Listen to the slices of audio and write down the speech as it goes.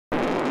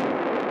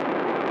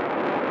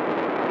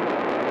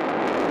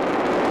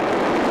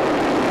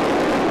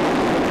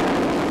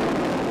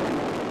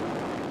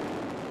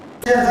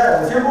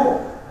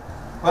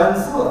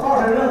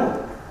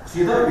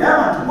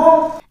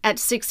At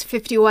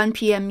 6:51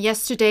 p.m.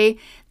 yesterday,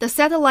 the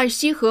satellite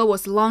Xihe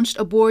was launched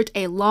aboard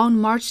a Long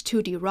March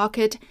 2D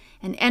rocket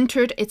and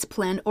entered its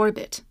planned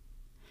orbit.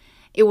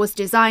 It was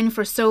designed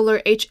for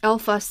solar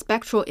H-alpha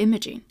spectral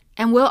imaging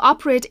and will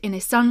operate in a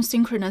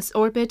sun-synchronous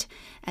orbit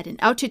at an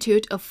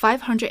altitude of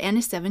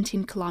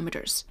 517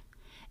 kilometers.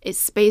 Its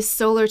space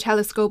solar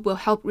telescope will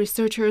help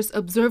researchers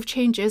observe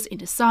changes in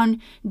the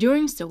sun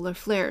during solar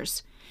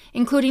flares,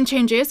 including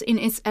changes in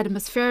its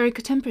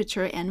atmospheric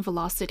temperature and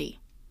velocity.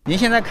 You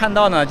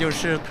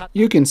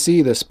can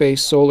see the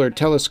Space Solar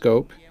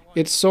Telescope.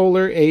 Its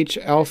solar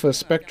H-alpha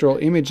spectral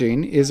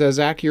imaging is as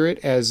accurate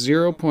as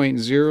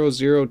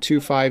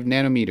 0.0025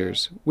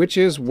 nanometers, which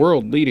is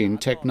world-leading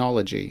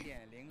technology.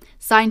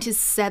 Scientists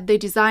said they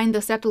designed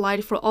the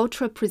satellite for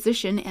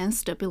ultra-precision and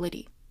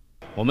stability.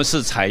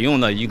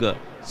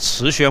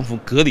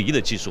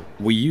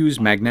 We use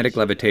magnetic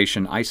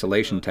levitation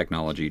isolation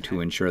technology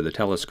to ensure the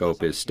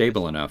telescope is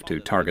stable enough to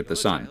target the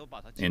sun.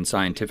 In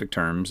scientific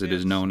terms, it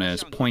is known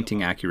as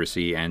pointing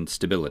accuracy and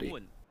stability.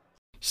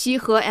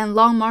 Xihe and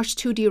Long March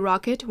 2D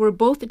rocket were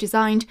both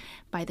designed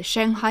by the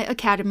Shanghai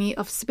Academy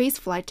of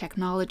Spaceflight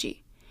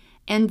Technology,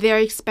 and they are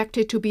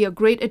expected to be a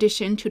great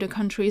addition to the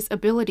country's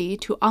ability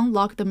to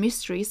unlock the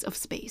mysteries of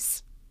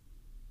space.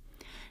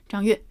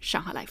 张悦，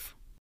上海 Life。